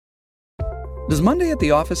Does Monday at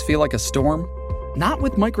the office feel like a storm? Not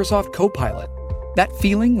with Microsoft Copilot. That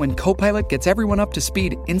feeling when Copilot gets everyone up to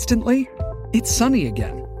speed instantly? It's sunny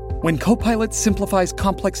again. When Copilot simplifies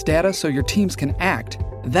complex data so your teams can act,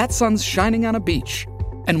 that sun's shining on a beach.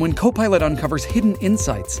 And when Copilot uncovers hidden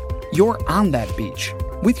insights, you're on that beach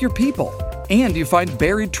with your people, and you find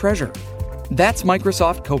buried treasure. That's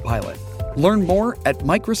Microsoft Copilot. Learn more at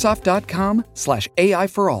Microsoft.com/AI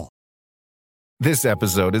for all. This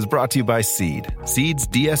episode is brought to you by Seed. Seed's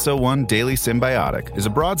DS-01 Daily Symbiotic is a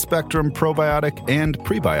broad-spectrum probiotic and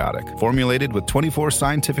prebiotic formulated with 24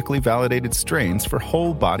 scientifically validated strains for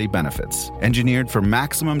whole-body benefits. Engineered for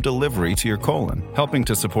maximum delivery to your colon, helping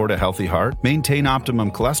to support a healthy heart, maintain optimum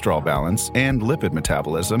cholesterol balance and lipid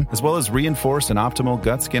metabolism, as well as reinforce an optimal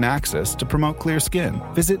gut-skin axis to promote clear skin.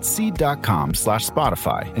 Visit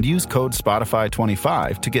seed.com/Spotify and use code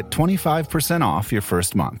Spotify25 to get 25% off your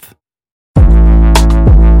first month.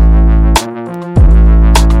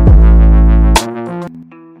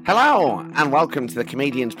 Hello, and welcome to the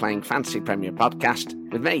Comedians Playing Fantasy Premier podcast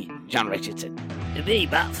with me, John Richardson. To me,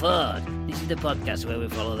 Matt Ford. This is the podcast where we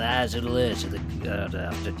follow the highs and lows of the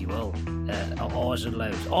after you all. Highs and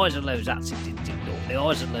lows. Highs and lows, that's it. The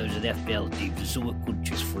highs and lows of the FPL teams and some of the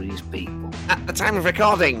country's freest people. At the time of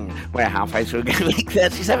recording, we're halfway through game week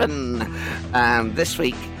 37. This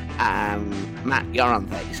week, Matt, you're on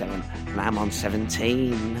 37, and I'm on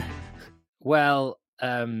 17. Well,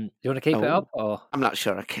 you want to keep it up? Or I'm not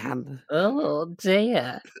sure I can. Oh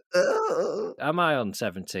dear. Am I on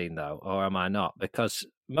 17 though, or am I not? Because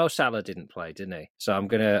Mo Salah didn't play, didn't he? So I'm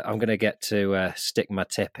gonna get to stick my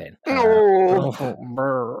tip in.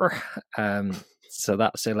 So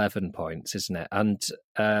that's 11 points, isn't it? And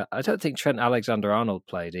I don't think Trent Alexander-Arnold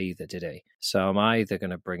played either, did he? So I'm either going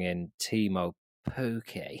to bring in Timo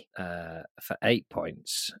Pukki for 8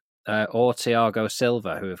 points. Or Thiago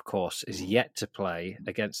Silva, who, of course, is yet to play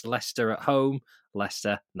against Leicester at home.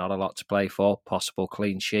 Leicester, not a lot to play for. Possible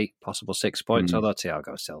clean sheet, possible 6 points, although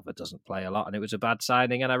Thiago Silva doesn't play a lot, and it was a bad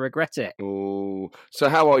signing, and I regret it. Oh, so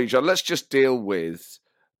how are you, John? Let's just deal with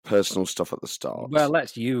personal stuff at the start. Well,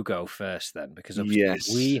 let's you go first then, because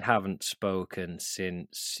obviously we haven't spoken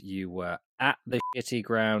since you were at the shitty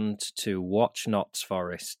ground to watch Notts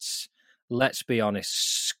Forest's, let's be honest,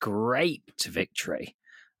 scraped victory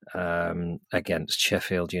against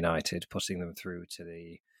Sheffield United, putting them through to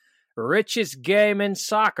the richest game in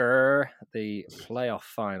soccer, the playoff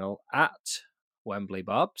final at Wembley.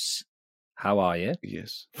 Bobs, how are you?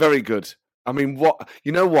 Yes, very good. I mean, what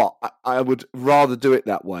I would rather do it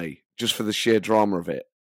that way, just for the sheer drama of it,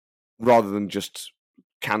 rather than just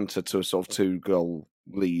canter to a sort of 2-goal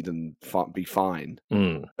lead and be fine.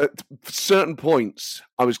 At certain points,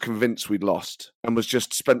 I was convinced we'd lost and was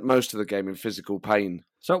just spent most of the game in physical pain.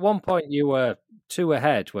 So at one point you were 2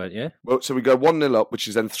 ahead, weren't you? Well, so we go 1-0 up, which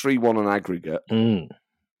is then 3-1 on aggregate. You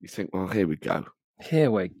think, well, here we go.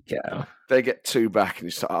 Here we go. They get 2 back and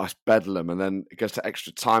you start, it's bedlam, and then it goes to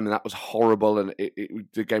extra time, and that was horrible, and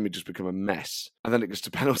the game had just become a mess. And then it goes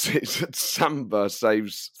to penalties, and Samba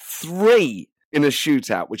saves 3 in a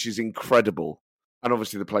shootout, which is incredible. And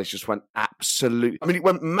obviously the place just went absolute. I mean, it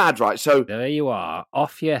went mad, right? So there you are,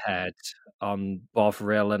 off your head on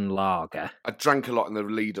Bovril and lager. I drank a lot in the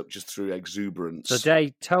lead up just through exuberance. The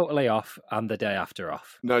day totally off and the day after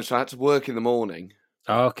off. No, so I had to work in the morning.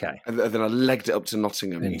 Okay. And then I legged it up to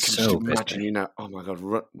Nottingham. Been you can so just imagine, busy. Oh my God.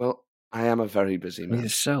 Well, I am a very busy man. You're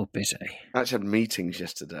so busy. I actually had meetings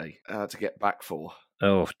yesterday to get back for.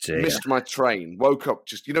 Oh dear. Missed my train. Woke up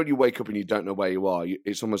just, when you wake up and you don't know where you are,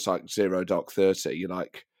 it's almost like 0:30.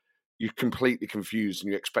 You're completely confused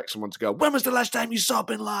and you expect someone to go, when was the last time you saw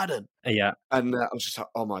Bin Laden? Yeah. And I was just like,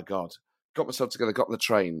 oh my God. Got myself together, got on the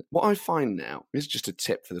train. What I find now is just a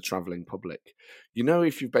tip for the travelling public.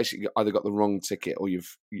 If you've basically either got the wrong ticket or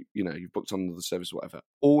you've booked on another service or whatever,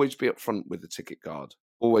 always be upfront with the ticket guard.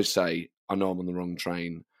 Always say, I know I'm on the wrong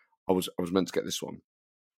train. I was meant to get this one.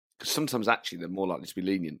 Because sometimes actually they're more likely to be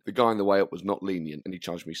lenient. The guy on the way up was not lenient and he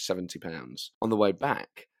charged me £70. On the way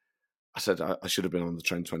back, I said I should have been on the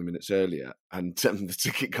train 20 minutes earlier. And the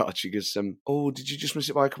ticket card, she goes, did you just miss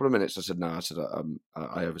it by a couple of minutes? I said, no. I said,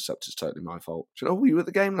 I overslept. It's totally my fault. She went, were you at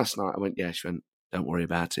the game last night? I went, yeah. She went, don't worry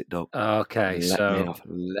about it, Doc. Okay,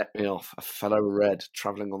 Let me off. A fellow red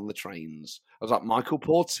travelling on the trains. I was like, Michael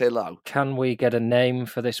Portillo. Can we get a name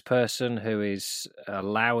for this person who is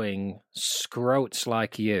allowing scroats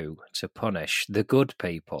like you to punish the good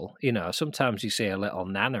people? Sometimes you see a little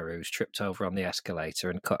nana who's tripped over on the escalator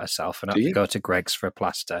and cut herself and had to go to Greg's for a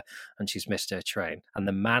plaster, and she's missed her train. And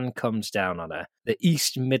the man comes down on her. The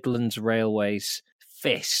East Midlands Railways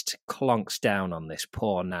fist clonks down on this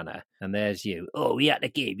poor Nana, and there's you. Oh, we at the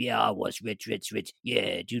game? Yeah, I was. Red.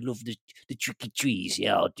 Yeah, do you love the tricky trees?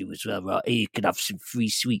 Yeah, I'll do as well. Right, here, you can have some free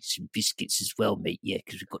sweets and biscuits as well, mate. Yeah,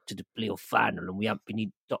 because we got to the playoff final and we haven't been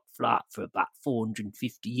in top flight for about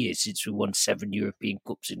 450 years since we won 7 European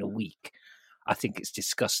Cups in a week. I think it's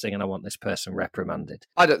disgusting, and I want this person reprimanded.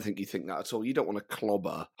 I don't think you think that at all. You don't want to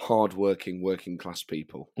clobber hard-working, working-class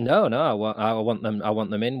people. No, I want them. I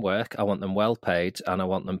want them in work. I want them well paid, and I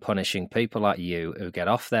want them punishing people like you who get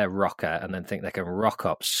off their rocker and then think they can rock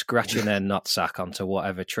up, scratching their nutsack onto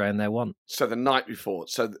whatever train they want. So the night before,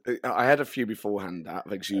 I had a few beforehand out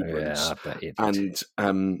of exuberance, yeah, I bet you did.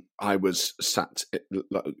 And I was sat,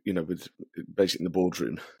 with basically in the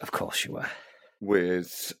boardroom. Of course you were.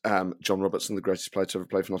 With John Robertson, the greatest player to ever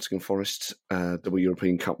play for Nottingham Forest, double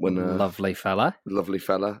European Cup winner. Lovely fella,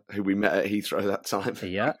 who we met at Heathrow that time.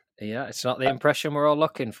 Yeah. It's not the impression we're all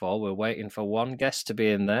looking for. We're waiting for one guest to be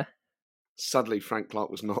in there. Sadly, Frank Clark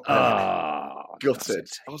was not there. Oh, gutted.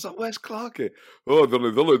 I was like, "Where's Clarky?" Oh, they're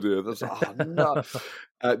on holiday. I was like, "Oh no."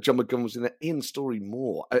 John McGovern was in there. Ian Story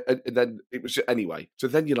more. And then it was anyway. So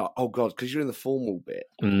then you're like, "Oh God," because you're in the formal bit.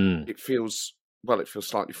 It feels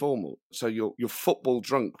slightly formal. So you're football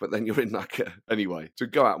drunk, but then you're in anyway, to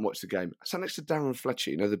go out and watch the game. I sat next to Darren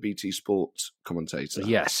Fletcher, the BT Sports commentator.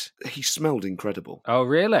 Yes. He smelled incredible. Oh,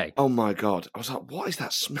 really? Oh my God. I was like, what is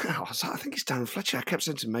that smell? I was like, I think it's Darren Fletcher. I kept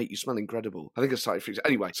saying to him, mate, you smell incredible. I think I started freezing.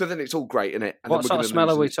 Anyway, so then it's all great, innit? And what sort of smell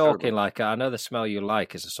are we talking like? I know the smell you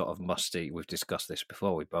like is a sort of musty, we've discussed this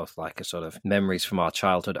before, we both like a sort of memories from our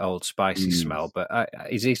childhood, old spicy smell, but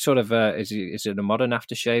is he sort of, is it a modern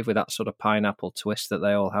aftershave with that sort of pineapple twist that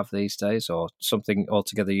they all have these days, or something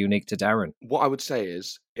altogether unique to Darren? What I would say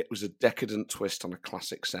is it was a decadent twist on a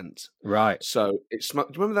classic scent. Right. So it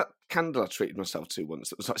smelled. Do you remember that candle I treated myself to once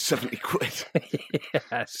that was like 70 quid? Yes.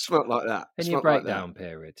 It smelled like that. In your breakdown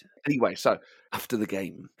period. Anyway, so after the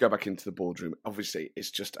game, go back into the boardroom. Obviously, it's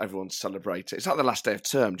just everyone's celebrating. It's like the last day of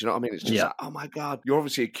term. Do you know what I mean? It's just like, oh my God. You're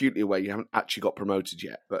obviously acutely aware you haven't actually got promoted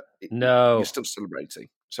yet, but you're still celebrating.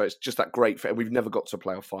 So it's just that great. We've never got to a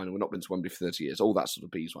playoff final. We've not been to Wembley for 30 years. All that sort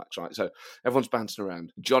of beeswax, right? So everyone's bouncing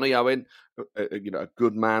around. Johnny Owen, a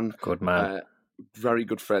good man. Good man. Very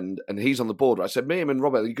good friend. And he's on the board. Right? I said, me, him and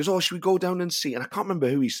Robert. He goes, oh, should we go down and see? And I can't remember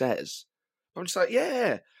who he says. I'm just like,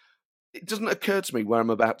 yeah. It doesn't occur to me where I'm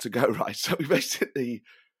about to go, right? So I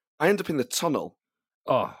end up in the tunnel.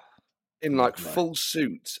 Oh. In full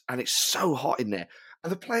suit. And it's so hot in there.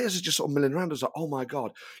 And the players are just sort of milling around. I was like, oh my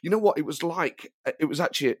God. You know what? It was like, it was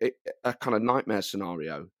actually a kind of nightmare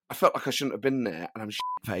scenario. I felt like I shouldn't have been there, and I'm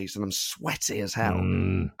shit-faced and I'm sweaty as hell.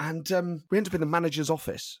 And we end up in the manager's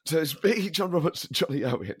office. So it's me, John Roberts, and Johnny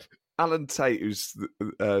Owen, Alan Tate, who's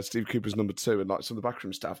Steve Cooper's number 2, and some of the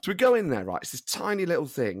backroom staff. So we go in there, right? It's this tiny little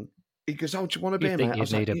thing. He goes, oh, do you want to be in there? You think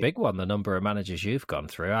you'd need a big one, the number of managers you've gone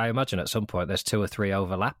through. I imagine at some point there's 2 or 3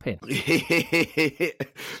 overlapping.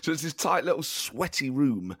 So it's this tight little sweaty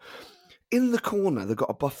room. In the corner, they've got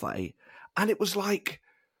a buffet, and it was like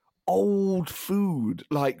old food,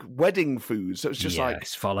 like wedding food. So it's just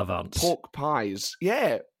vol au vent. Pork pies.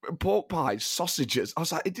 Yeah, pork pies, sausages. I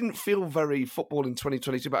was like, it didn't feel very football in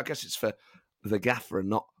 2022, but I guess it's for the gaffer and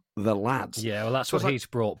not the lads. Yeah, well, that's what he's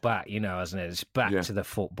brought back, hasn't it? It's back to the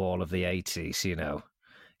football of the 80s,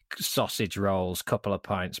 sausage rolls, couple of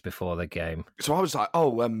pints before the game. So I was like,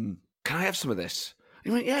 oh, can I have some of this? He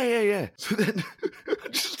went, yeah. So then I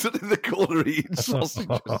just stood in the corner eating sausages.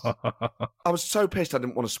 I was so pissed I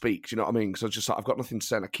didn't want to speak, do you know what I mean? Because I was just like, I've got nothing to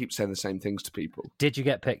say and I keep saying the same things to people. Did you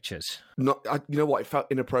get pictures? You know what? It felt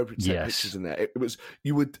inappropriate to take pictures in there. It was,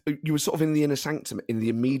 you were sort of in the inner sanctum, in the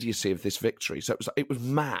immediacy of this victory. So it was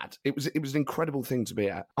mad. It was an incredible thing to be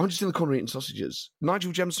at. I'm just in the corner eating sausages.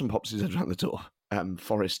 Nigel Jemson pops his head around the door.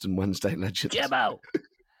 Forest and Wednesday legend. Jemmo!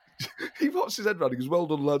 He pops his head round, he goes, well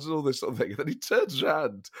done, lads, and all this sort of thing. And then he turns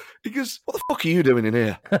around. He goes, what the fuck are you doing in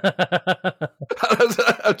here?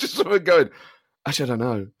 I'm just sort of going, actually, I don't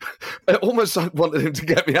know. I almost wanted him to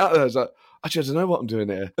get me out of there. I was like, actually, I don't know what I'm doing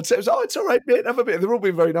here. And so it was, it's all right, mate, have a bit. They're all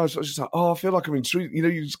being very nice. I was just like, I feel like I'm intruding.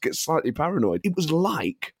 You just get slightly paranoid. It was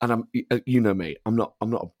like, and I'm, me, I'm not a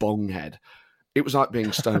bonghead. It was like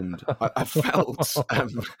being stoned. I felt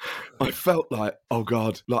like, oh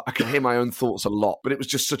God, like I can hear my own thoughts a lot. But it was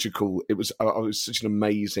just such a cool. It was such an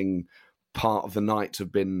amazing part of the night to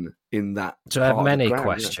have been in that. So I have many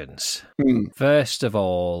questions. Yeah. First of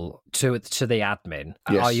all, to the admin,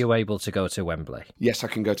 are you able to go to Wembley? Yes, I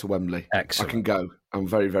can go to Wembley. Excellent. I can go. I'm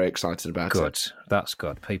very, very excited about it. Good. That's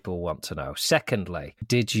good. People want to know. Secondly,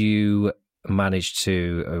 did you managed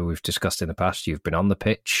to, we've discussed in the past, you've been on the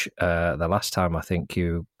pitch. The last time I think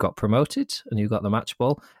you got promoted and you got the match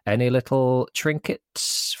ball. Any little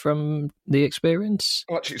trinkets from the experience?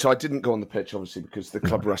 Well, actually, so I didn't go on the pitch, obviously, because the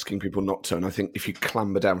club were asking people not to. And I think if you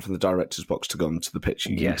clamber down from the director's box to go onto the pitch,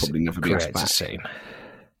 you'll probably never be asked back. Scene.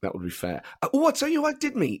 That would be fair. Oh, I tell you, I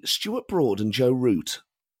did meet Stuart Broad and Joe Root.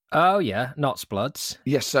 Oh, yeah, Notts Bloods.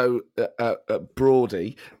 Yes, so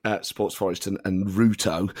Broady, Sports Forest, and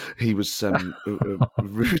Ruto, he was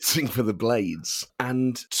rooting for the Blades.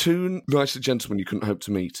 And two nicer gentlemen you couldn't hope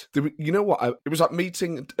to meet. You know what? It was like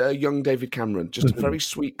meeting young David Cameron, just a very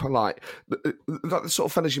sweet, polite, like the sort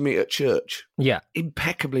of fellas you meet at church. Yeah.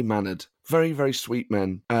 Impeccably mannered. Very, very sweet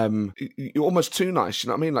men. You're almost too nice, you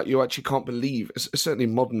know what I mean? Like, you actually can't believe, it's certainly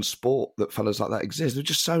in modern sport, that fellas like that exist. They're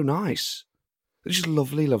just so nice. They're just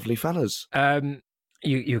lovely, lovely fellas.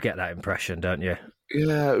 You get that impression, don't you?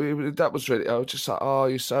 Yeah, that was really... I was just like, oh,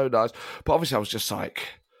 you're so nice. But obviously I was just like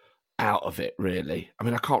out of it, really. I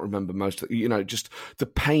mean, I can't remember most of it. You know, just the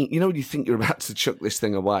pain. You know when you think you're about to chuck this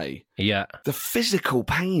thing away? Yeah. The physical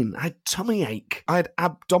pain. I had tummy ache. I had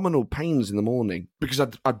abdominal pains in the morning because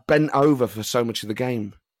I'd bent over for so much of the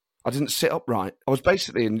game. I didn't sit upright. I was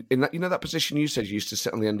basically in that, you know, that position you said you used to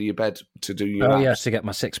sit on the end of your bed to do your abs? Yeah, to get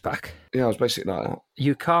my six pack. Yeah, I was basically like that.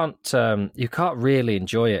 You can't really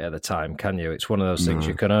enjoy it at the time, can you? It's one of those things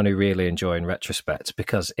you can only really enjoy in retrospect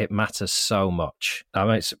because it matters so much. I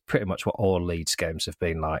mean, it's pretty much what all Leeds games have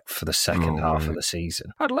been like for the second half of the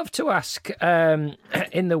season. I'd love to ask,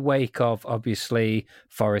 in the wake of, obviously,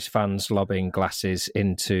 Forest fans lobbing glasses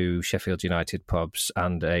into Sheffield United pubs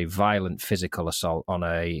and a violent physical assault on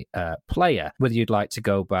a player, whether you'd like to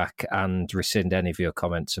go back and rescind any of your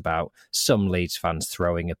comments about some Leeds fans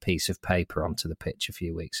throwing a piece of paper onto the pitch a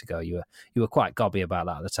few weeks ago. You were quite gobby about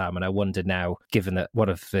that at the time, and I wonder now, given that one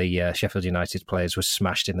of the Sheffield United players was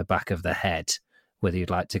smashed in the back of the head, whether you'd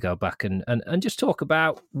like to go back and just talk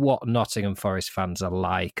about what Nottingham Forest fans are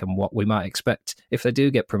like and what we might expect if they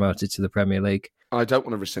do get promoted to the Premier League. I don't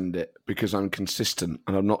want to rescind it because I'm consistent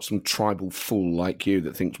and I'm not some tribal fool like you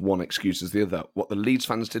that thinks one excuses the other. What the Leeds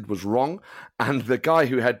fans did was wrong, and the guy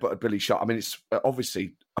who headbutted Billy Sharp, I mean, it's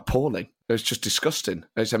obviously appalling. It's just disgusting.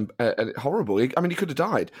 It's horrible. I mean, he could have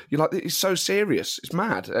died. You're like, it's so serious. It's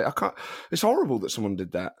mad. It's horrible that someone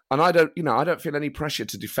did that. And I don't feel any pressure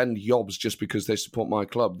to defend Yobs just because they support my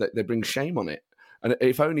club. They bring shame on it. And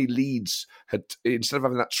if only Leeds had, instead of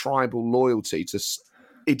having that tribal loyalty to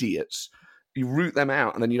idiots, you root them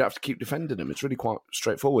out and then you don't have to keep defending them. It's really quite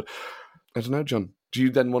straightforward. I don't know, John. Do you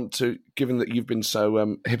then want to, given that you've been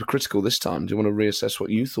so hypocritical this time, do you want to reassess what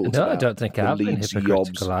you thought about? No, I don't think I have been hypocritical.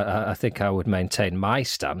 Yobs? I think I would maintain my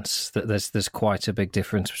stance that there's quite a big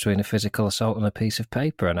difference between a physical assault and a piece of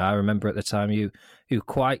paper. And I remember at the time you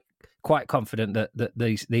quite confident that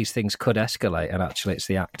these things could escalate, and actually it's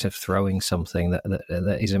the act of throwing something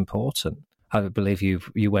that is important. I believe you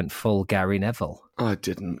went full Gary Neville. I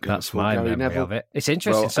didn't. That's my memory of it. It's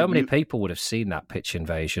interesting. So many people would have seen that pitch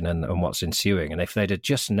invasion and what's ensuing. And if they'd have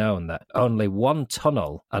just known that only one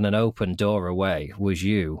tunnel and an open door away was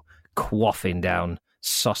you quaffing down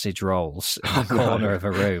sausage rolls in the corner of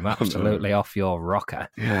a room, absolutely off your rocker.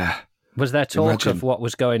 Yeah. Was there talk of what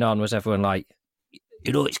was going on? Was everyone like,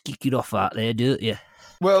 you know, it's kicking off out there, don't you?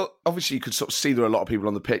 Well, obviously you could sort of see there were a lot of people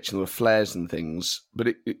on the pitch and there were flares and things, but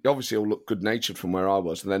it obviously all looked good-natured from where I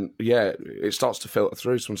was. And then, yeah, it starts to filter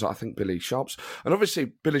through. Someone's like, I think Billy Sharp's... And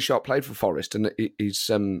obviously Billy Sharp played for Forest and he's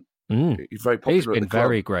very popular. He's been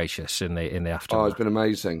very gracious in the aftermath. Oh, it's been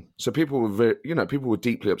amazing. So people were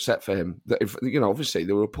deeply upset for him. That obviously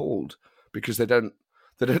they were appalled because they don't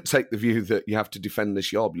take the view that you have to defend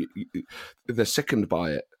this job. They're sickened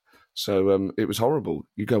by it. So it was horrible.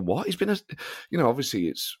 You go, what? He's been obviously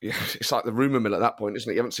it's like the rumour mill at that point, isn't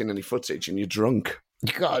it? You haven't seen any footage and you're drunk.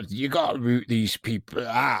 You got to root these people.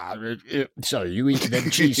 Sorry, you eat them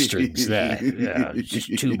cheese strings there. Yeah,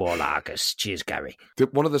 just two more lagers. Cheers, Gary.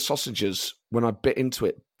 One of the sausages, when I bit into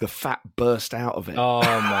it, the fat burst out of it. Oh,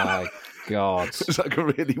 my God. It's like a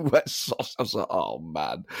really wet sauce. I was like, oh,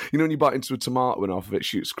 man. You know when you bite into a tomato and half of it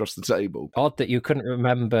shoots across the table? Odd that you couldn't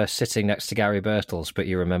remember sitting next to Gary Birtles, but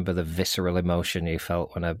you remember the visceral emotion you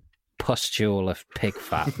felt when a pustule of pig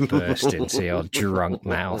fat burst into your drunk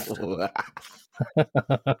mouth.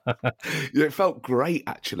 It felt great,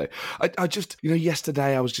 actually. I just,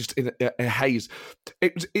 yesterday I was just in a haze.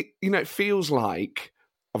 It feels like,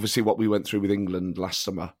 obviously, what we went through with England last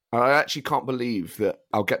summer. I actually can't believe that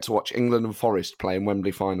I'll get to watch England and Forest play in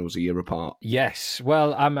Wembley finals a year apart. Yes.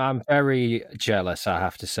 Well, I'm very jealous, I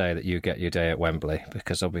have to say, that you get your day at Wembley,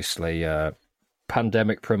 because obviously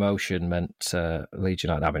pandemic promotion meant Leeds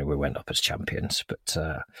United. I mean, we went up as champions, but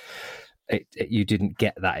you didn't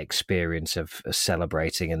get that experience of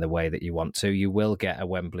celebrating in the way that you want to. You will get a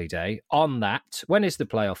Wembley Day. On that, when is the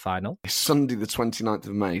playoff final? It's Sunday the 29th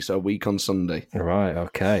of May, so a week on Sunday. Right,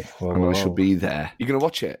 okay. Well, and we shall be there. You're going to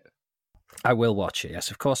watch it? I will watch it, yes,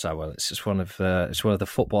 of course I will. It's just one of the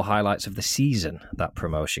football highlights of the season, that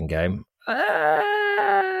promotion game.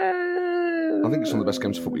 I think it's one of the best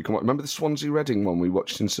games of football you can watch. Remember the Swansea Reading one we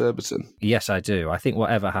watched in Surbiton? Yes, I do. I think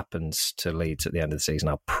whatever happens to Leeds at the end of the season,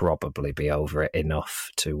 I'll probably be over it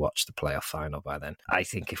enough to watch the playoff final by then. I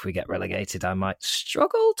think if we get relegated, I might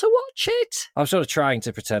struggle to watch it. I'm sort of trying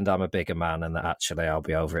to pretend I'm a bigger man and that actually I'll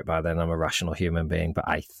be over it by then. I'm a rational human being. But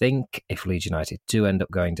I think if Leeds United do end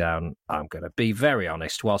up going down, I'm going to be very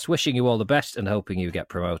honest. Whilst wishing you all the best and hoping you get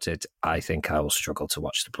promoted, I think I will struggle to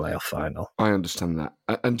watch the playoff final. I understand that.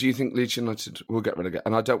 And do you think Leeds United will get relegated?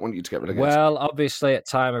 And I don't want you to get relegated. Well, obviously, at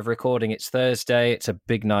time of recording, it's Thursday. It's a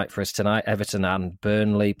big night for us tonight. Everton and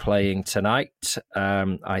Burnley playing tonight.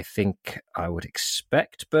 I think I would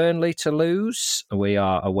expect Burnley to lose. We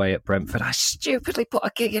are away at Brentford. I stupidly put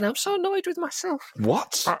a gig in. I'm so annoyed with myself.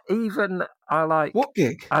 What? What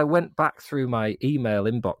gig? I went back through my email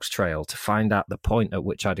inbox trail to find out the point at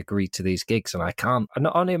which I'd agreed to these gigs, and I can't.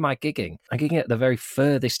 Not only am I gigging, I'm gigging at the very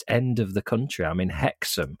furthest end of the country. I'm in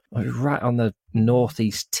Hexham, right on the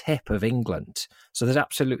northeast tip of England. So there's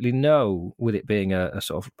absolutely no, with it being a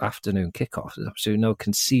sort of afternoon kickoff, there's absolutely no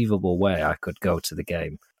conceivable way I could go to the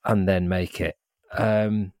game and then make it.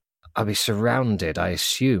 I'll be surrounded, I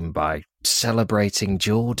assume, by celebrating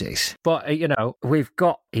Geordies. But, we've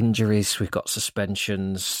got injuries, we've got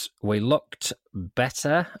suspensions. We looked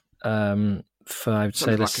better for, I would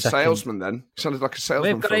say, like a salesman then. Sounded like a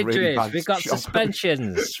salesman. We've got for a really injuries, bad we've got job.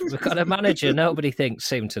 suspensions, we've got a manager nobody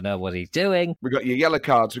seems to know what he's doing. We've got your yellow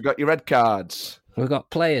cards, we've got your red cards. We've got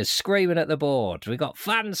players screaming at the board. We've got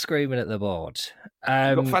fans screaming at the board.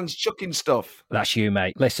 We've got fans chucking stuff. That's you,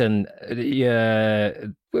 mate. Listen,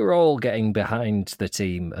 we're all getting behind the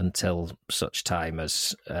team until such time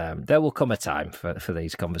as there will come a time for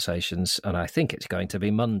these conversations, and I think it's going to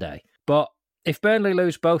be Monday. But if Burnley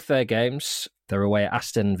lose both their games, they're away at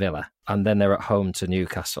Aston Villa, and then they're at home to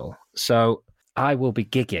Newcastle. So I will be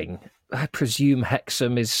gigging. I presume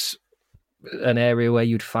Hexham is an area where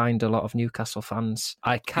you'd find a lot of Newcastle fans.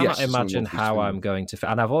 I cannot imagine how I'm going to...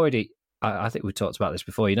 And I've already... I think we talked about this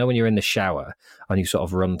before. You know, when you're in the shower and you sort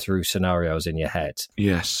of run through scenarios in your head?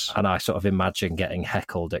 Yes. And I sort of imagine getting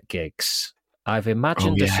heckled at gigs. I've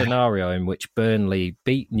imagined a scenario in which Burnley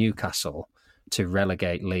beat Newcastle to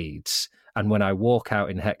relegate Leeds. And when I walk out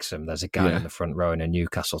in Hexham, there's a guy in the front row in a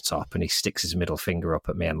Newcastle top and he sticks his middle finger up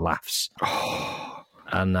at me and laughs.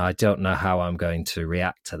 And I don't know how I'm going to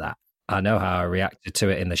react to that. I know how I reacted to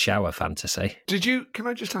it in the shower fantasy. Can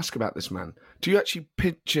I just ask about this man? Do you actually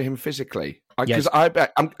picture him physically? Yes. Because I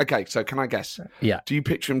bet... okay, so can I guess? Yeah. Do you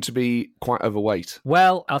picture him to be quite overweight?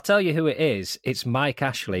 Well, I'll tell you who it is. It's Mike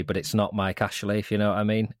Ashley, but it's not Mike Ashley, if you know what I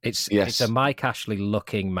mean. It's a Mike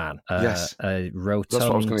Ashley-looking man. Yes. A rotund, that's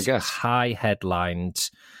what I was going to guess. High-headlined,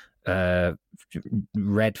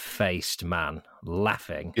 red-faced man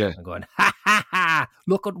laughing and going, ha, ha, ha,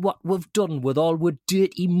 look at what we've done with all our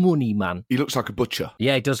dirty money, man. He looks like a butcher.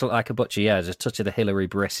 Yeah, he does look like a butcher, yeah. There's a touch of the Hilary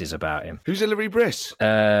Brisses about him. Who's Hilary Briss?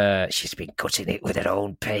 She's been cutting it with her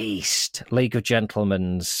own paste. League of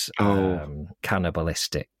Gentlemen's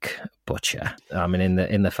cannibalistic butcher. I mean,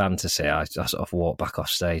 in the fantasy, I sort of walk back off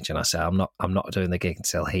stage and I say, I'm not doing the gig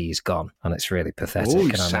until he's gone. And it's really pathetic. Oh,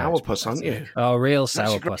 you're sourpuss, aren't you? Oh, real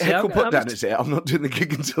sourpuss. Heckle put down, is it? I'm not doing the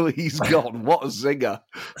gig until he's gone. What a zinger.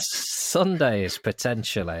 Sunday is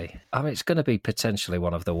it's going to be potentially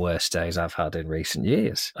one of the worst days I've had in recent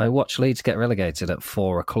years. I watch Leeds get relegated at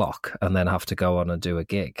 4:00 and then have to go on and do a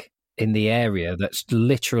gig in the area that's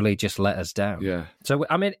literally just let us down. Yeah. So,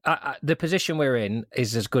 I mean, the position we're in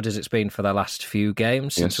is as good as it's been for the last few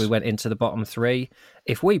games since we went into the bottom three.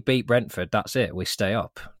 If we beat Brentford, that's it. We stay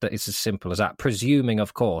up. It's as simple as that. Presuming,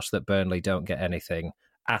 of course, that Burnley don't get anything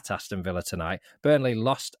at Aston Villa tonight. Burnley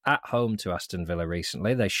lost at home to Aston Villa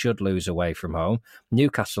recently. They should lose away from home.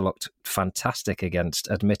 Newcastle looked fantastic against,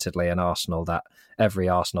 admittedly, an Arsenal that every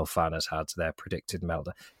Arsenal fan has had their predicted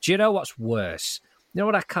meltdown. Do you know what's worse? You know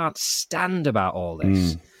what I can't stand about all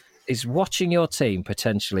this? Is watching your team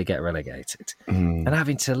potentially get relegated and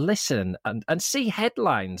having to listen and see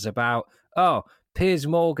headlines about, Piers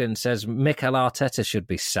Morgan says Mikel Arteta should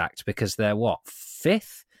be sacked because they're what,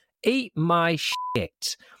 5th? Eat my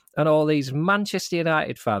shit. And all these Manchester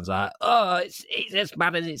United fans are, it's as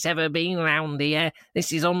bad as it's ever been around here.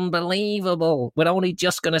 This is unbelievable. We're only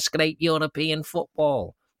just going to scrape European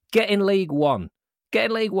football. Get in League One. Get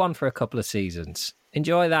in League One for a couple of seasons.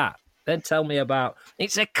 Enjoy that. Then tell me about,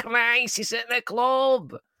 it's a crisis at the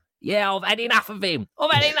club. Yeah, I've had enough of him.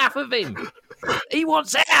 He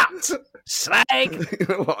wants out. Slag. You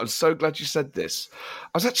know what? I'm so glad you said this. I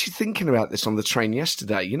was actually thinking about this on the train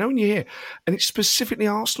yesterday. You know, when you hear, and it's specifically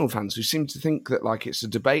Arsenal fans who seem to think that like it's a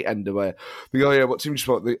debate ender where they go, yeah, what team do you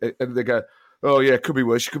support? And they go, oh yeah, it could be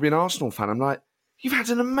worse. You could be an Arsenal fan. I'm like, you've had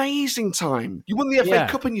an amazing time. You won the FA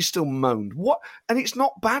Cup and you still moaned. What? And it's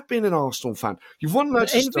not bad being an Arsenal fan. You've won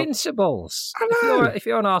loads of Invincibles. I know. If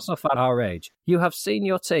you're an Arsenal fan our age, you have seen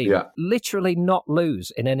your team literally not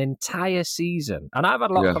lose in an entire season. And I've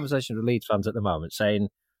had a lot of conversations with Leeds fans at the moment saying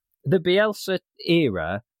the Bielsa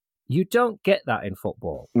era, you don't get that in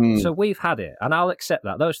football. So we've had it, and I'll accept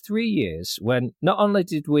that. Those 3 years when not only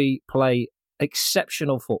did we play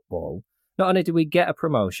exceptional football, not only did we get a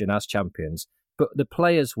promotion as champions, but the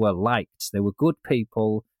players were liked. They were good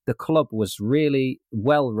people. The club was really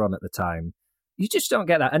well run at the time. You just don't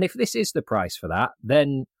get that. And if this is the price for that,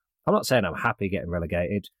 then I'm not saying I'm happy getting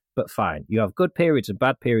relegated, but fine. You have good periods and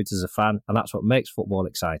bad periods as a fan, and that's what makes football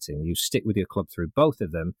exciting. You stick with your club through both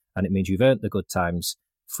of them, and it means you've earned the good times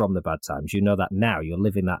from the bad times. You know that now. You're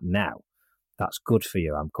living that now. That's good for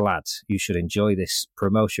you. I'm glad. You should enjoy this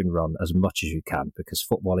promotion run as much as you can because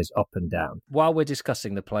football is up and down. While we're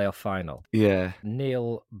discussing the playoff final,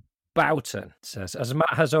 Neil Boughton says, as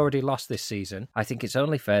Matt has already lost this season, I think it's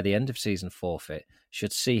only fair the end of season forfeit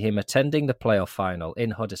should see him attending the playoff final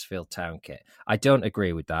in Huddersfield Town kit. I don't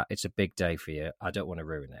agree with that. It's a big day for you. I don't want to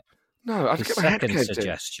ruin it. No, I'd get my head caved in. Second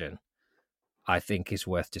suggestion, I think, is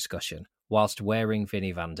worth discussion. Whilst wearing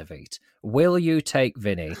Vinny van der Veet, will you take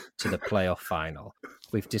Vinny to the playoff final?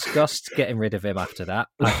 We've discussed getting rid of him after that.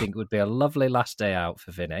 I think it would be a lovely last day out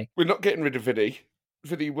for Vinny. We're not getting rid of Vinny.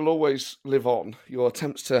 Vinny will always live on. Your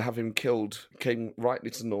attempts to have him killed came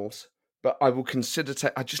rightly to naught. But I will consider...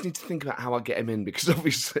 I just need to think about how I get him in, because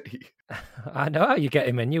obviously... I know how you get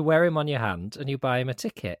him in. You wear him on your hand and you buy him a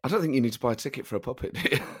ticket. I don't think you need to buy a ticket for a puppet, do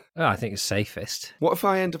you? Oh, I think it's safest. What if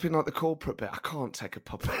I end up in like the corporate bit? I can't take a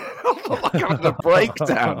puppet. I'm like having a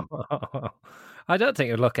breakdown. I don't think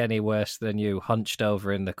it would look any worse than you hunched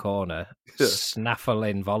over in the corner,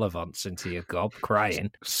 snaffling vol-au-vents into your gob,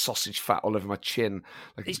 crying. Sausage fat all over my chin.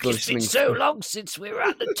 Like it's been so long since we were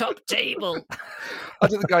at the top table. I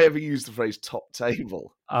don't think I ever used the phrase top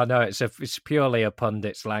table. Oh, no, it's purely a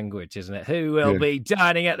pundit's language, isn't it? Who will be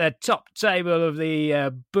dining at the top table of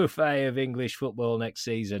the buffet of English football next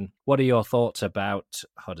season? What are your thoughts about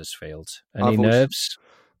Huddersfield? Any nerves?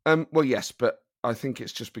 Well, yes, but I think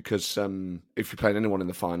it's just because if you're playing anyone in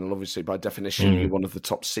the final, obviously by definition you're one of the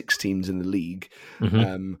top 6 teams in the league.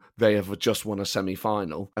 They have just won a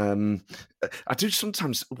semi-final. I do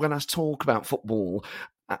sometimes, when I talk about football,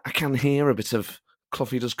 I can hear a bit of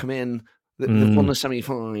Cloughie does come in. They've won the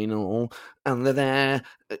semi-final and they're there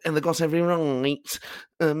and they've got every right.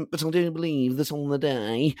 But I do believe that on the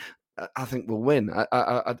day, I think we'll win.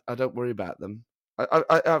 I don't worry about them.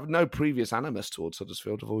 I have no previous animus towards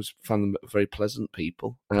Huddersfield. I've always found them very pleasant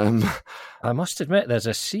people. I must admit, there's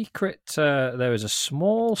a secret. There is a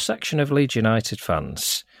small section of Leeds United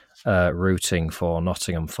fans rooting for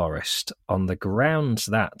Nottingham Forest on the grounds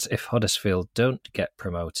that if Huddersfield don't get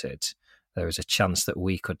promoted, there is a chance that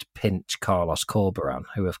we could pinch Carlos Corberán,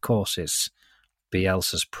 who of course is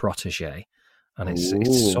Bielsa's protege. And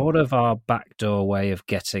it's sort of our backdoor way of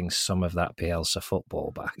getting some of that Bielsa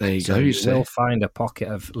football back. There you go. We'll find a pocket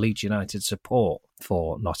of Leeds United support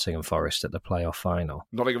for Nottingham Forest at the playoff final.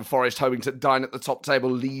 Nottingham Forest hoping to dine at the top table.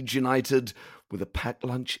 Leeds United with a packed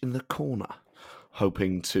lunch in the corner,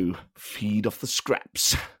 hoping to feed off the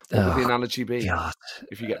scraps. What would the analogy be? God.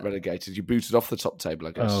 If you get relegated, you booted off the top table,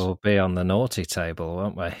 I guess. Oh, we'll be on the naughty table,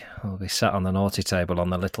 won't we? We'll be sat on the naughty table on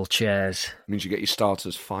the little chairs. It means you get your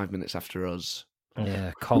starters 5 minutes after us.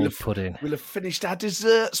 Yeah, cold pudding. We'll have finished our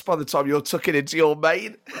desserts by the time you're tucking into your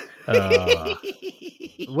main.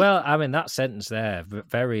 Well, I mean, that sentence there,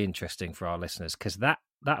 very interesting for our listeners, because that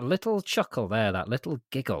little chuckle there, that little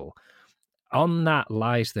giggle, on that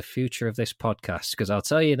lies the future of this podcast. Because I'll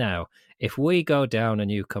tell you now, if we go down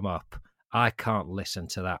and you come up, I can't listen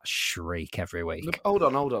to that shriek every week. Look, hold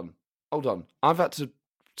on. I've had to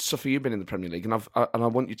suffer you being in the Premier League, and I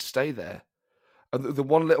want you to stay there. And the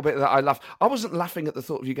one little bit that I laughed, I wasn't laughing at the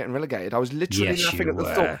thought of you getting relegated. I was literally laughing at the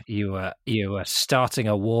thought. You were starting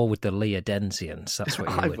a war with the Leodensians. That's what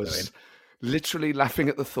you were doing. I was literally laughing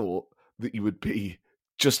at the thought that you would be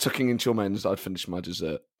just tucking into your main as I'd finished my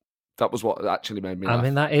dessert. That was what actually made me laugh. I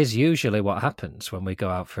mean, that is usually what happens when we go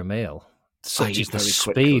out for a meal. Such is the very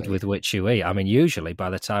speed quickly. with which you eat. I mean, usually by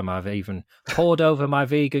the time I've even poured over my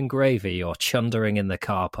vegan gravy, you're chundering in the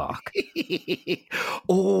car park.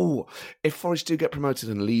 Oh, if Forest do get promoted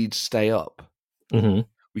and Leeds stay up, Mm-hmm.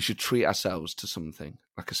 we should treat ourselves to something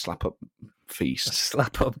like a slap-up feast.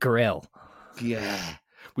 Slap up grill. Yeah.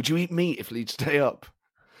 Would you eat meat if Leeds stay up?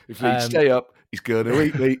 If Leeds stay up, he's going to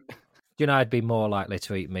eat meat. You know, I'd be more likely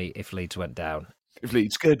to eat meat if Leeds went down. If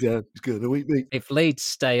Leeds go down, he's going to eat meat. If Leeds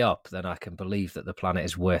stay up, then I can believe that the planet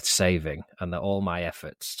is worth saving and that all my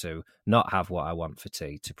efforts to not have what I want for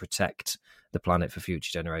tea, to protect the planet for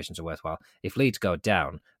future generations are worthwhile. If Leeds go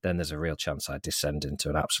down, then there's a real chance I descend into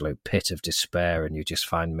an absolute pit of despair and you just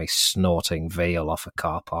find me snorting veal off a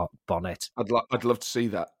car park bonnet. I'd love to see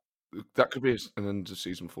that. That could be an end of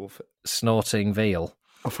season forfeit. Snorting veal.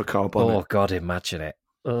 Off a car bonnet. Oh, God, imagine it.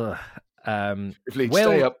 Ugh. If Leeds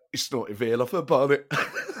stay up, he's snorting veal off a bonnet.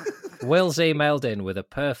 Will's emailed in with a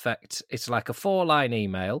perfect, it's like a 4-line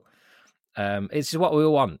email. It's what we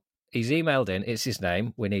want. He's emailed in, it's his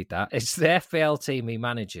name, we need that. It's the FPL team he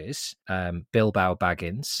manages, Bilbao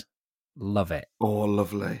Baggins. Love it. Oh,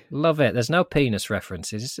 lovely. Love it. There's no penis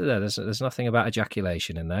references. There's nothing about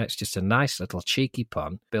ejaculation in there. It's just a nice little cheeky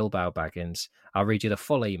pun. Bilbao Baggins. I'll read you the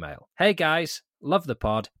full email. Hey guys, love the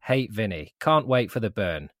pod. Hate Vinny. Can't wait for the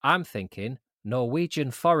burn. I'm thinking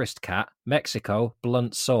Norwegian forest cat, Mexico,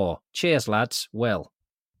 blunt saw. Cheers, lads. Will.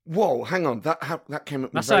 Whoa, hang on. That came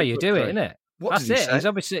up. That's how you do it, isn't it? What That's did he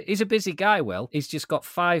it. say? He's a busy guy, Will. He's just got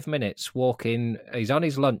 5 minutes walking. He's on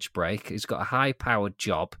his lunch break. He's got a high-powered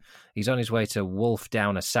job. He's on his way to wolf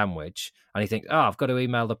down a sandwich. And he thinks, I've got to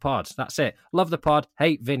email the pod. That's it. Love the pod.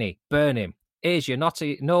 Hate Vinny. Burn him. Here's your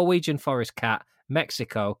naughty Norwegian forest cat,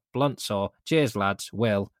 Mexico, blunt saw. Cheers, lads.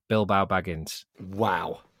 Will, Bilbao Baggins.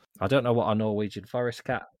 Wow. I don't know what a Norwegian forest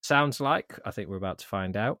cat sounds like. I think we're about to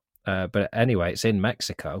find out. But anyway, it's in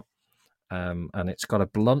Mexico. And it's got a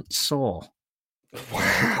blunt saw.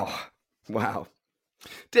 Wow. Wow.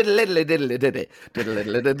 Diddle diddle diddle diddle diddle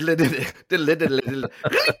diddle diddle.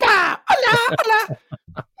 Rita! Hola! Hola!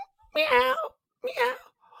 Meow! Meow!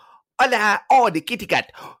 Hola! Oh, the kitty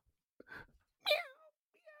cat! Meow!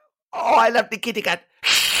 Oh, I love the kitty cat!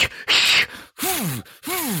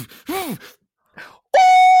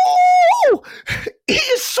 Oh! He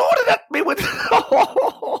is sorted at me with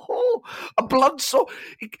a blood saw.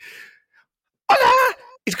 Hola!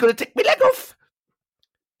 He's going to take my leg off.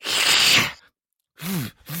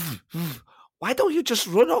 Why don't you just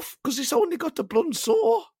run off? Because he's only got a blunt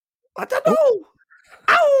saw. I don't know.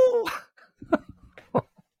 Ow!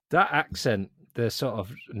 That accent, the sort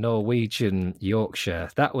of Norwegian Yorkshire,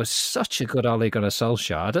 that was such a good Ole Gunnar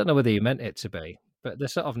Solskjaer. I don't know whether you meant it to be, but the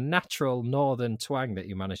sort of natural northern twang that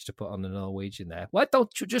you managed to put on the Norwegian there. Why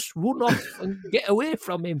don't you just run off and get away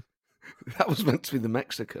from him? That was meant to be the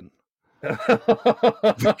Mexican.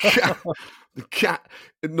 The cat.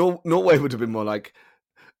 Norway would have been more like,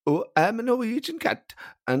 oh, I'm a Norwegian cat,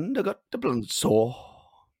 and I got the blunt saw.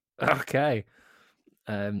 Okay.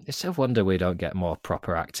 It's a wonder we don't get more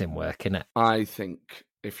proper acting work, innit? I think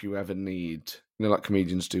if you ever need, like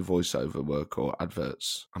comedians do voiceover work or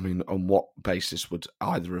adverts, I mean, on what basis would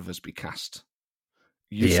either of us be cast?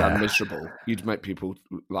 You sound miserable. You'd make people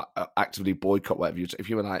like actively boycott whatever you. If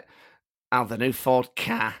you were like, the new Ford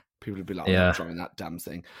car, people would be like, I'm not trying that damn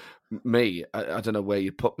thing. Me, I don't know where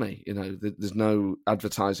you put me. There's no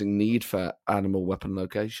advertising need for animal weapon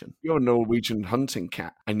location. You're a Norwegian hunting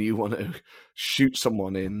cat and you want to shoot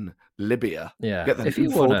someone in Libya. Yeah. Get the new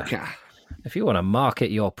Ford car. If you want to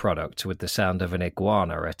market your product with the sound of an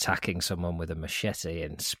iguana attacking someone with a machete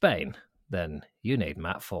in Spain, then you need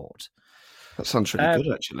Matt Ford. That sounds really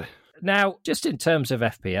good, actually. Now, just in terms of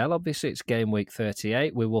FPL, obviously it's game week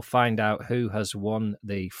 38. We will find out who has won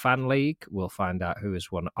the fan league. We'll find out who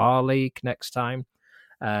has won our league next time.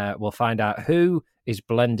 We'll find out who is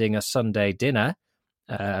blending a Sunday dinner.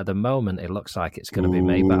 At the moment, it looks like it's going to be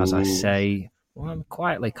me. But as I say, I'm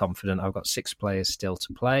quietly confident. I've got 6 players still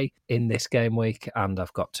to play in this game week, and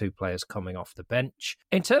I've got 2 players coming off the bench.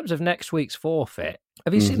 In terms of next week's forfeit,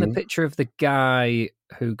 have you seen the picture of the guy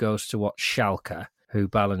who goes to watch Schalke, who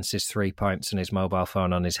balances 3 pints and his mobile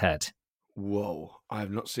phone on his head? Whoa, I have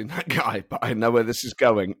not seen that guy, but I know where this is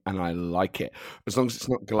going, and I like it. As long as it's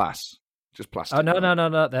not glass, just plastic. Oh,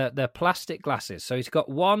 no. They're plastic glasses. So he's got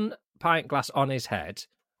 1 pint glass on his head,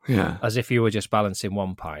 as if you were just balancing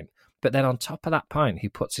 1 pint. But then on top of that pint, he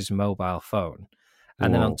puts his mobile phone.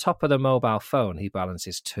 And then on top of the mobile phone, he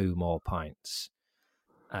balances 2 more pints.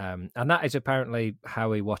 And that is apparently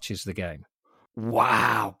how he watches the game.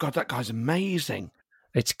 Wow. God, that guy's amazing.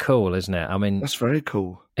 It's cool, isn't it? I mean, That's very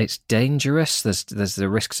cool. it's dangerous. There's the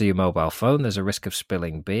risks of your mobile phone. There's a risk of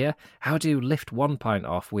spilling beer. How do you lift one pint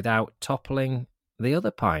off without toppling the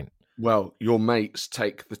other pint? Well, your mates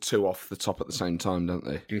take the two off the top at the same time, don't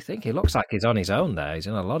they? Do you think he looks like he's on his own there? He's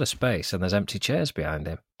in a lot of space and there's empty chairs behind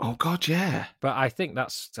him. Oh, God, yeah. But I think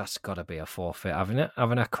that's got to be a forfeit, having it?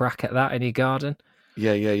 Having a crack at that in your garden?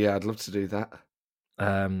 Yeah. I'd love to do that.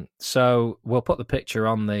 So we'll put the picture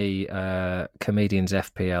on the Comedians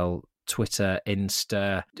FPL Twitter,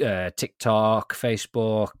 Insta, TikTok,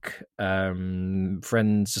 Facebook,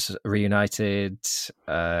 Friends Reunited.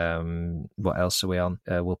 What else are we on?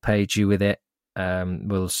 We'll page you with it.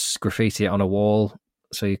 We'll graffiti it on a wall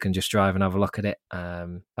so you can just drive and have a look at it.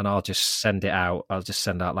 And I'll just send it out. I'll just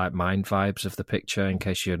send out like mind vibes of the picture in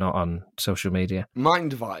case you're not on social media.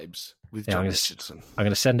 Mind vibes with John Richardson. I'm going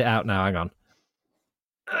to send it out now. Hang on.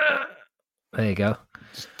 There you go.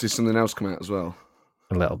 Did something else come out as well?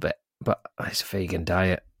 A little bit, but it's a vegan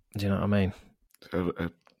diet. Do you know what I mean?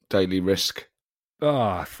 A daily risk.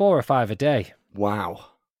 Oh, 4 or 5 a day. Wow.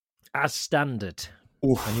 As standard.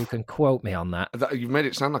 Oof. And you can quote me on that. You've made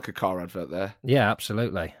it sound like a car advert there. Yeah,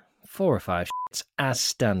 absolutely. 4 or 5 as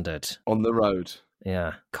standard. On the road.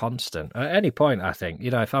 Yeah, constant. At any point, I think.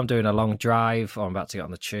 You know, if I'm doing a long drive or I'm about to get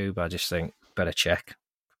on the tube, I just think, better check.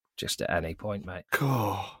 Just at any point, mate.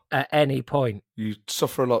 God. At any point. You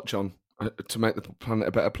suffer a lot, John, to make the planet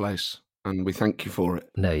a better place, and we thank you for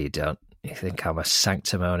it. No, you don't. You think I'm a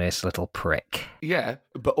sanctimonious little prick. Yeah,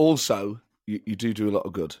 but also, you do a lot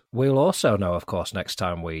of good. We'll also know, of course, next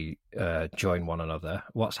time we join one another,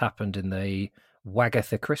 what's happened in the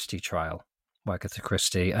Wagatha Christie trial. Wagatha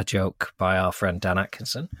Christie, a joke by our friend Dan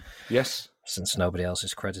Atkinson. Yes. Since nobody else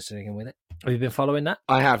is crediting him with it. Have you been following that?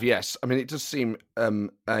 I have, yes. I mean, it does seem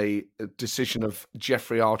a decision of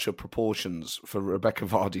Jeffrey Archer proportions for Rebecca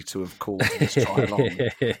Vardy to have called this trial on.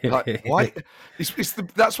 Like, why?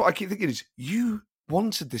 That's what I keep thinking is, you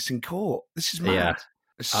wanted this in court. This is mad. Yeah.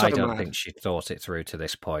 It's so I don't mad. think she thought it through to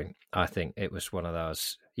this point. I think it was one of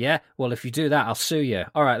those, yeah, well, if you do that, I'll sue you.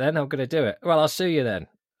 All right, then, I'm going to do it. Well, I'll sue you then.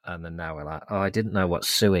 And then now we're like, oh, I didn't know what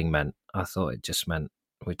suing meant. I thought it just meant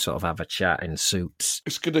we'd sort of have a chat in suits.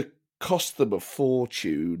 It's going to cost them a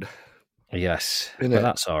fortune. Yes, Isn't but it?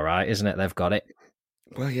 that's all right, isn't it? They've got it.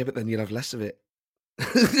 Well, yeah, but then you'll have less of it.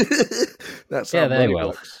 That's Yeah, how they money will.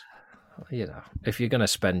 works. You know, if you're going to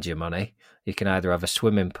spend your money, you can either have a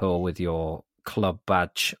swimming pool with your club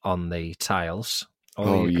badge on the tiles,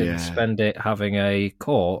 or you can spend it having a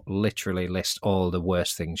court literally list all the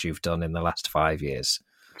worst things you've done in the last 5 years.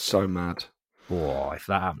 So mad. Oh, if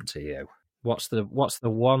that happened to you. What's the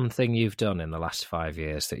one thing you've done in the last 5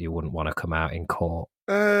 years that you wouldn't want to come out in court?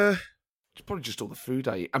 It's probably just all the food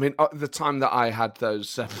I eat. I mean, the time that I had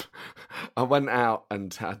those, I went out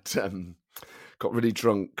and had got really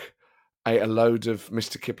drunk, ate a load of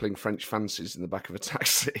Mr. Kipling French fancies in the back of a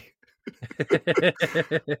taxi.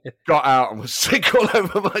 Got out and was sick all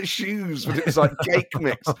over my shoes, but it was like cake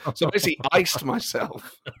mix. So I basically iced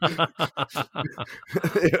myself.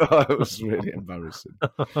 It was really embarrassing.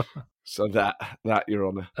 So that, Your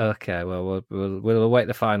Honour. Okay, well, we'll await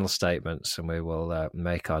the final statements and we will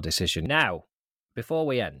make our decision. Now, before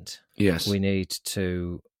we end, Yes, we need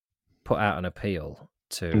to put out an appeal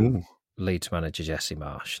to Leeds manager Jesse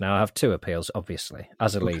Marsh. Now, I have 2 appeals, obviously,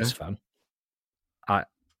 as a Leeds fan.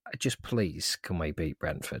 Just please, can we beat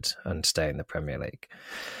Brentford and stay in the Premier League?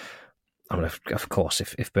 I mean, of course,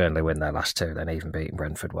 if Burnley win their last 2, then even beating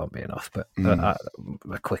Brentford won't be enough. But a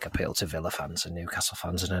quick appeal to Villa fans and Newcastle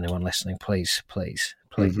fans and anyone listening, please.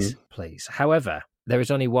 However, there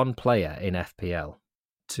is only one player in FPL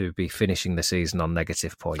to be finishing the season on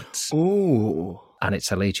negative points. Ooh. And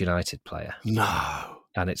it's a Leeds United player. No.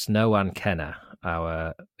 And it's Noah Kenna,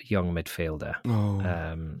 our young midfielder.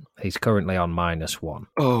 Oh. He's currently on -1.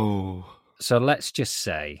 Oh. So let's just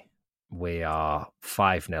say we are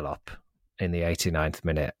 5-0 up in the 89th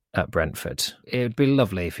minute at Brentford. It would be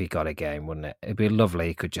lovely if he got a game, wouldn't it? It'd be lovely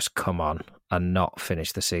he could just come on and not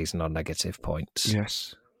finish the season on negative points.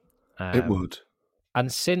 Yes, it would.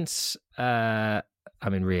 And since,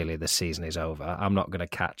 really, the season is over, I'm not going to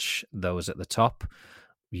catch those at the top.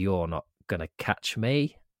 You're not going to catch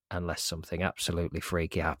me unless something absolutely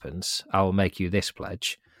freaky happens. I will make you this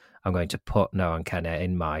pledge. I'm going to put Noah Kenna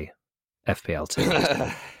in my FPL team.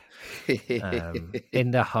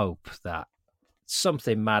 In the hope that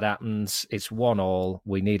something mad happens, it's 1-1,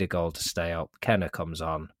 we need a goal to stay up. Kenna comes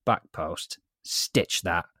on, back post, stitch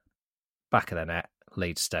that, back of the net,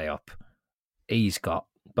 Leeds stay up. He's got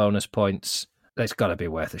bonus points. It's got to be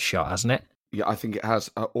worth a shot, hasn't it? Yeah, I think it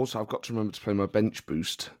has. Also, I've got to remember to play my bench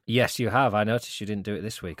boost. Yes, you have. I noticed you didn't do it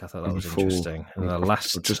this week. I thought that was interesting.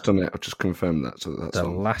 I've just done it. I've just confirmed that. So that's the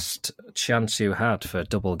last chance you had for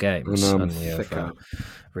double games, and you've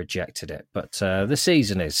rejected it. But the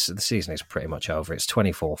season is pretty much over. It's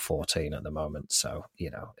 24-14 at the moment. So,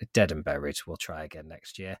 dead and buried. We'll try again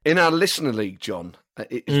next year. In our listener league, John,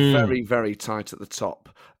 it's very, very tight at the top.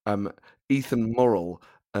 Ethan Morrill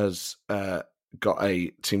has got a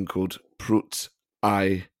team called Prut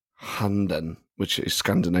I Handen, which is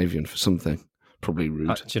Scandinavian for something. Probably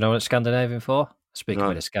rude. Do you know what it's Scandinavian for? Speaking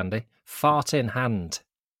of Scandi, fart in hand.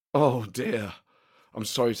 Oh dear. I'm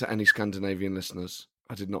sorry to any Scandinavian listeners.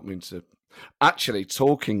 I did not mean to. Actually,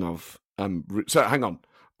 talking of so hang on.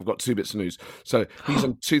 I've got 2 bits of news. So he's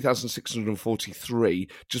on 2,643.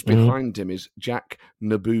 Just behind him is Jack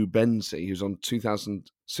Nabu Benzi, who's on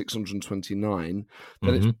 2,629.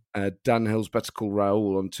 Then it's Dan Hill's Better Call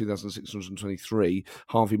Raoul on 2,623.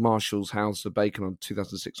 Harvey Marshall's How's the Bacon on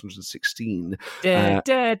 2,616.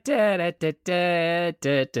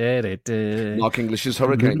 Mark English's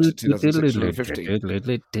Hurricanes at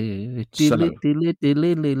 2,615. So,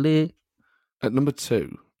 at number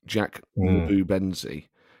 2, Jack Nabu Benzi.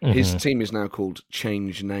 His team is now called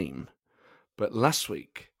Change Name. But last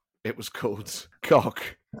week, it was called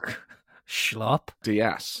Cock Schlop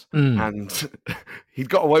Diaz. And he'd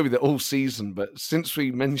got away with it all season. But since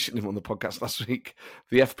we mentioned him on the podcast last week,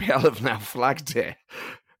 the FPL have now flagged it.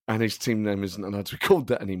 And his team name isn't allowed to be called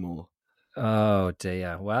that anymore. Oh,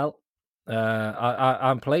 dear. Well,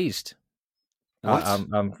 I'm pleased. What?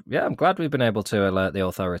 I'm glad we've been able to alert the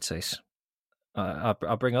authorities.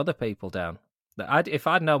 I'll bring other people down. If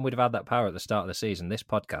I'd known we'd have had that power at the start of the season, this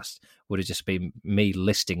podcast would have just been me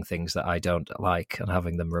listing things that I don't like and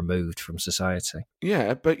having them removed from society.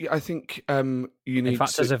 Yeah, but I think you need In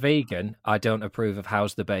fact, as a vegan, I don't approve of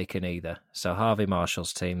How's the Bacon either. So Harvey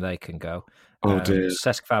Marshall's team, they can go. Oh, dear.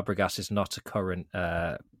 Cesc Fabregas is not a current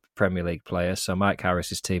Premier League player, so Mike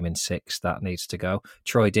Harris's team in 6, that needs to go.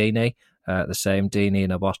 Troy Deeney, the same, Deeney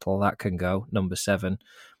in a bottle, that can go. Number 7.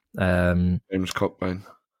 James Cockbain.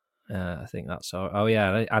 I think that's all. Oh,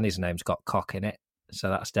 yeah, and his name's got cock in it, so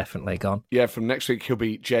that's definitely gone. Yeah, from next week he'll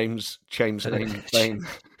be James Name Bain.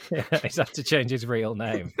 Yeah, he's had to change his real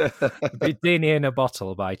name. Be Deeney in a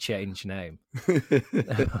bottle by change name.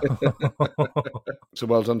 So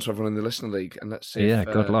well done to everyone in the listener league, and let's see. Yeah,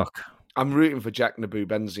 good luck. I'm rooting for Jack Nabu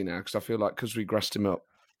Benzi now because I feel like because we grassed him up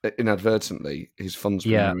inadvertently, his funds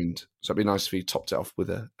been ruined. So it'd be nice if he topped it off with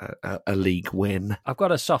a league win. I've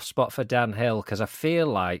got a soft spot for Dan Hill because I feel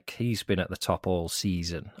like he's been at the top all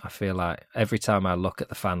season. I feel like every time I look at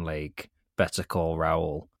the fan league, Better Call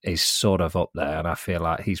Raoul is sort of up there, and I feel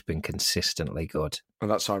like he's been consistently good. And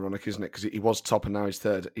that's ironic, isn't it? Because he was top and now he's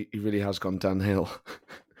third. He really has gone downhill.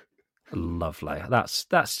 Lovely. That's.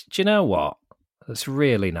 Do you know what? That's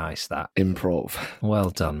really nice, that. Improv. Well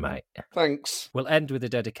done, mate. Thanks. We'll end with a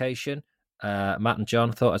dedication. Matt and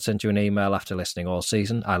John, thought I'd send you an email after listening all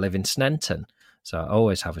season. I live in Snenton, so I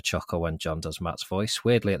always have a chuckle when John does Matt's voice.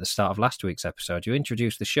 Weirdly, at the start of last week's episode, you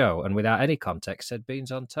introduced the show and without any context said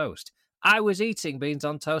beans on toast. I was eating beans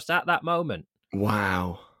on toast at that moment.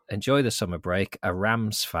 Wow. Enjoy the summer break. A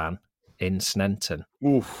Rams fan in Snenton.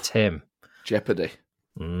 Oof. Tim. Jeopardy.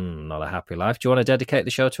 Not a happy life. Do you want to dedicate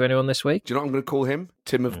the show to anyone this week? Do you know what I'm going to call him?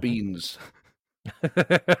 Tim of Beans.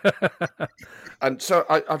 And so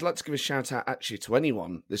I'd like to give a shout out actually to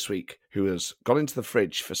anyone this week who has gone into the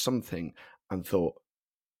fridge for something and thought,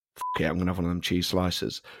 yeah, I'm going to have one of them cheese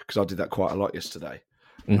slices, because I did that quite a lot yesterday.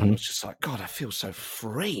 And I was just like, God, I feel so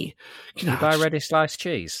free. You buy ready sliced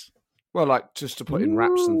cheese? Well, like just to put in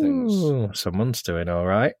wraps and things. Someone's doing all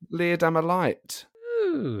right. Leerdammer Light.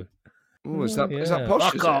 Ooh. Oh, is that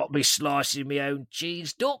posh? I can't be slicing my own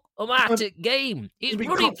cheese, Duck. I'm out at game. It's we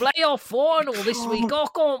bloody can't- playoff final this week. I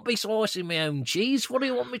can't be slicing my own cheese. What do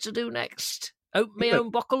you want me to do next? Open my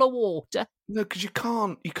own bottle of water? No, because you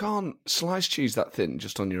can't slice cheese that thin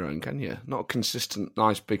just on your own, can you? Not a consistent,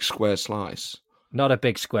 nice, big square slice. Not a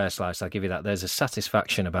big square slice, I'll give you that. There's a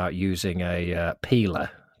satisfaction about using a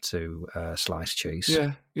peeler to slice cheese.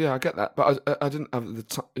 Yeah, I get that, but I didn't have the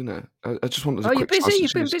time. You know, I just wanted. Oh, you're busy.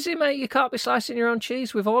 You've been busy, mate. You can't be slicing your own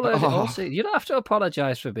cheese. We've all heard it. Also, you don't have to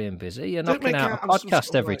apologise for being busy. You're knocking out a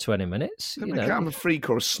podcast every 20 minutes. Don't make out I'm a freak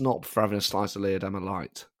or a snob for having a slice of Leerdammer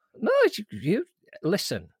Light. No, you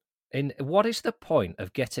listen. What is the point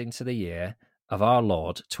of getting to the year of our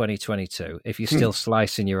Lord 2022 if you're still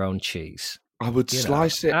slicing your own cheese? I would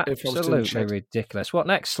slice it if I was doing absolutely ridiculous. What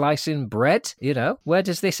next? Slicing bread? You know, where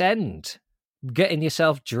does this end? Getting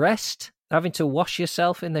yourself dressed, having to wash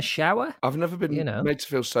yourself in the shower. I've never been made to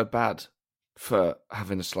feel so bad for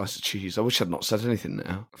having a slice of cheese. I wish I'd not said anything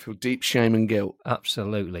now. I feel deep shame and guilt.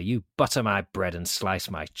 Absolutely. You butter my bread and slice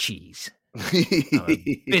my cheese. I'm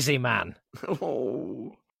a busy man.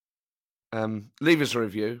 Oh. Leave us a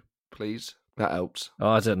review, please. That helps. Oh,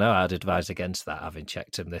 I don't know. I'd advise against that, having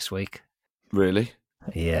checked him this week. Really?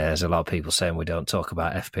 Yeah, there's a lot of people saying we don't talk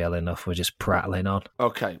about FPL enough. We're just prattling on.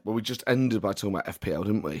 Okay, well, we just ended by talking about FPL,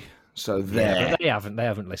 didn't we? So there. Yeah, but they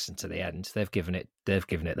haven't listened to the end. They've given it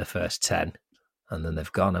the first 10, and then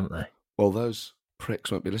they've gone, haven't they? Well, those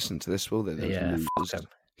pricks won't be listening to this, will they? Those Yeah, losers. fuck 'em.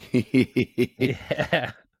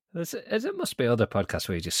 Yeah. There must be other podcasts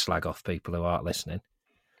where you just slag off people who aren't listening.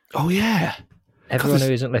 Oh, yeah. Everyone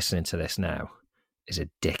who isn't listening to this now is a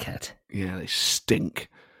dickhead. Yeah, they stink.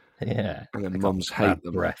 Yeah. And their mums hate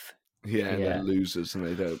them. Breath. Yeah, they're losers and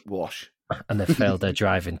they don't wash. And they've failed their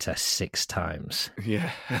driving test 6 times.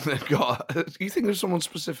 Yeah, and they've got... You think there's someone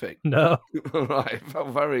specific? No. Right, it felt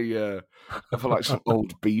very... I felt like some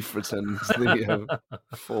old beef returns the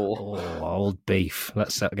fall. Oh, old beef.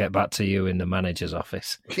 Let's get back to you in the manager's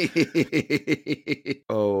office.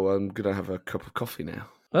 Oh, I'm going to have a cup of coffee now.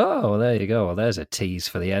 Oh, well, there you go. Well, there's a tease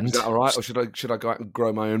for the end. Is that all right, or should I go out and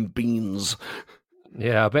grow my own beans?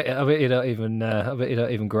 Yeah, I bet you don't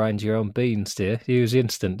even grind your own beans, do you? You use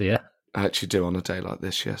instant, do you? I actually do on a day like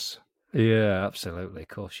this, yes. Yeah, absolutely. Of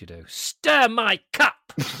course you do. Stir my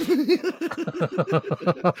cup!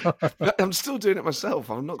 I'm still doing it myself.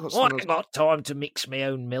 I've not got someone I got time to mix my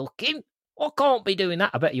own milk in. I can't be doing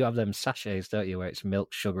that. I bet you have them sachets, don't you, where it's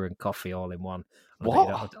milk, sugar and coffee all in one.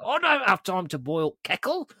 I don't have time to boil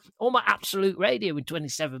keckle or my Absolute Radio in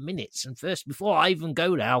 27 minutes. And first, before I even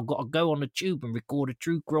go there, I've got to go on a tube and record a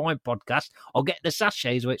true crime podcast. I'll get the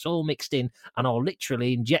sachets where it's all mixed in and I'll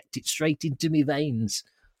literally inject it straight into my veins.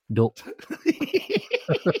 Duck.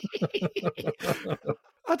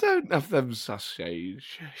 I don't have them sachets.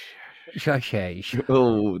 Sachets.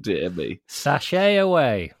 Oh, dear me. Sachet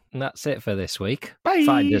away. And that's it for this week. Bye.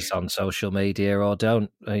 Find us on social media or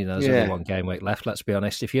don't. You know, there's only one game week left, let's be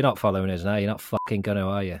honest. If you're not following us now, you're not fucking going to,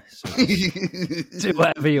 are you? So do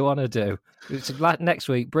whatever you want to do. It's like next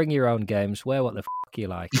week, bring your own games, wear what the fuck you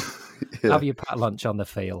like. Yeah. Have your packed lunch on the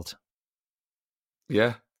field.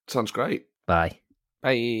 Yeah, sounds great. Bye.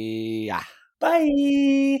 Bye.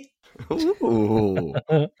 Bye. Ooh.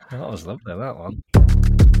 That was lovely, that one.